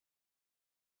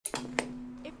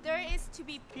If there is to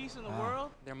be peace in the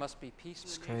world, there must be peace.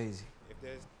 It's crazy. If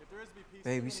there is to be peace,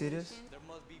 babe, you see this? there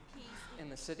must be peace In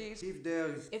the cities, If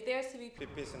there's to be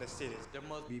peace in the cities, there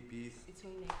must be peace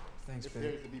between neighbors. Thanks, if babe.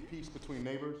 there's to be peace between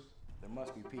neighbors, there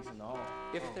must be peace in the home.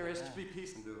 if there is to be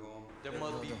peace in the home, there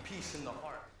must be peace in the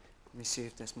heart. Let me see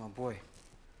if that's my boy.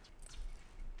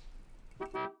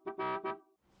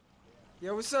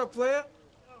 Yo, what's up, player?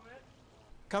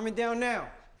 Coming down now.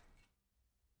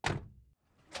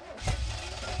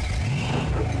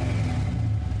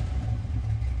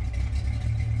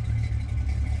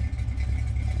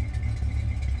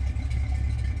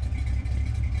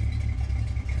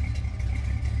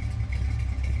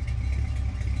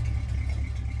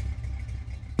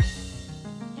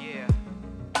 Yeah.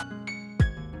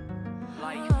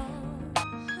 Life.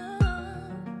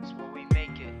 It's where we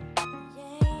make it.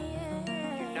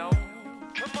 You know?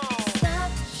 Come on.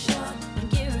 Stop short and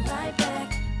give it right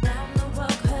back. Round the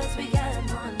world 'cause we got 'em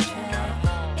on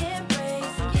track.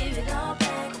 Embrace and give it all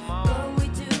back. What we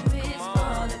do is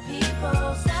for the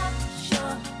people. Stop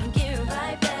short and give it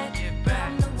right back.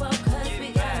 Round the world 'cause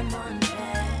we got 'em on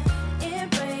track.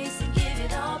 Embrace and give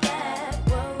it all back.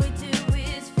 What we do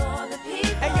is for the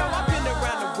people. Hey yo, I've been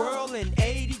around the world in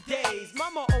 80 days.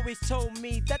 Mama always told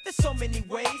me that there's so many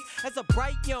ways. As a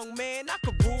bright young man, I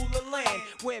could rule a land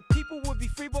where people would be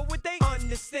free, but would they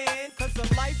understand? 'Cause the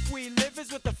life we live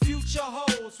is what the future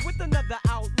holds. With another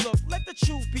outlook, let the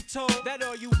truth be told that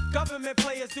all you government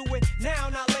players do it now,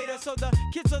 not later. So the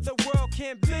kids of the world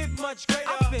can live much greater.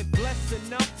 I've been blessed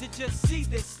enough to just see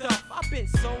this stuff. I've been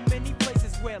so many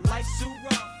places where life's too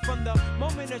rough. From the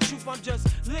moment of truth, I'm just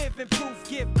living proof.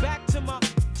 Give back to my,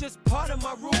 just part of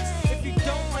my roots. If you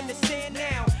don't understand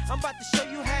now, I'm about to show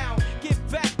you how. Give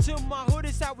back to my hood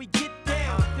is how we get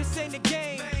down. This ain't a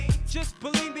game, just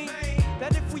believe me,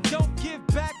 that if we don't give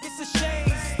back, it's a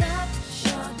shame. Stop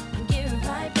short and give it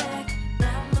right back.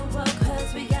 Round the world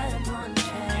 'cause we got 'em on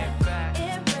track.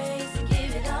 Embrace and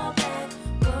give it all back.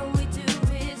 What we do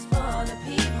is for the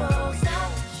people.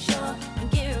 Stop short and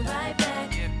give it right back.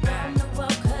 Round the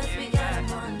world 'cause we got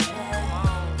 'em on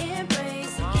track.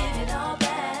 Embrace and give it all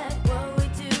back. What we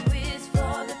do is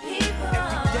for the people.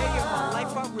 Every day of my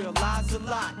life I realize a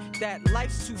lot. That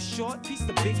life's too short, peace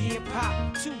to Biggie and Pop.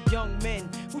 Two young men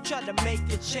who tried to make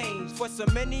a change. For so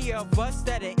many of us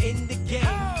that are in the game,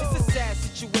 it's a sad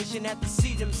situation, had to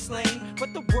see them slain.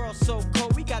 But the world's so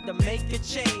cold, we got to make a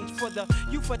change. For the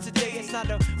youth of today, it's not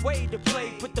a way to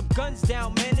play. Put them guns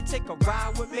down, man, and take a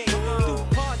ride with me. Through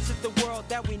parts of the world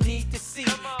that we need to see.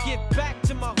 Give back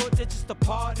to my hood, that's just a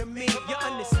part of me. You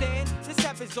understand? This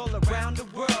happens all around the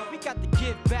world. We got to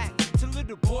give back to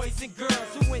little boys and girls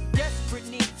who in desperate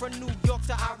need from New York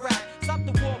to Iraq. Stop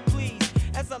the war, please,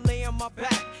 as I lay on my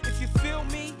back. If you feel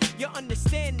me, you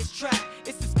understand this track.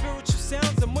 It's the spiritual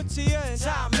sounds of Mutya and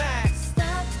Tahland.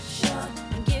 Stop short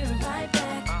and give it right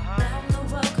back. Round the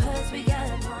world 'cause we got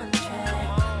 'em on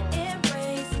track.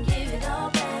 Embrace and give it all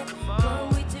back.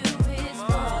 What we do is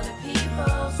for the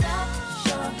people. Stop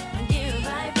short and give it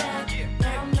right back.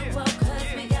 Round the world 'cause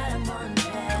we got 'em on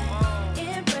track.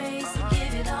 Embrace and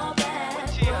give it all back.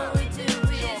 What we do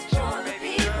is for the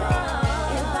people.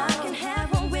 If I can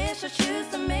have one wish, I choose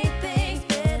to make things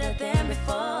better than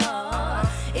before.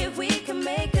 If we can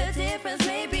make a difference,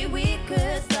 maybe we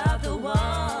could stop the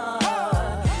war.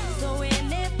 So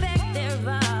in effect, there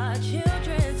are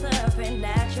children suffering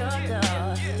at your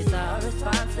door. It's our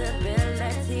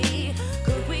responsibility.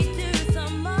 Could we do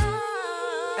some more?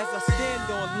 As I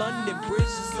stand on London Bridge,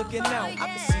 just looking out, I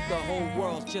can see the whole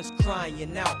world just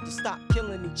crying out to stop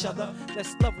killing each other.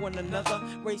 Let's love one another,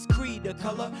 race, creed, or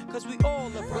color, 'cause we all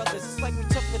are brothers. It's like we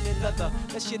tougher than leather.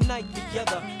 Let's unite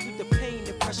together through the pain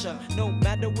and pressure. No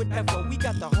matter whatever, we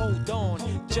got to hold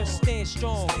on. Just stand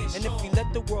strong. And if we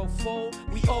let the world fall,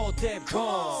 we all dead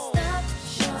gone. Stop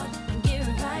short and give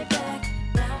it right back.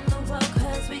 Round the world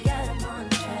 'cause we got 'em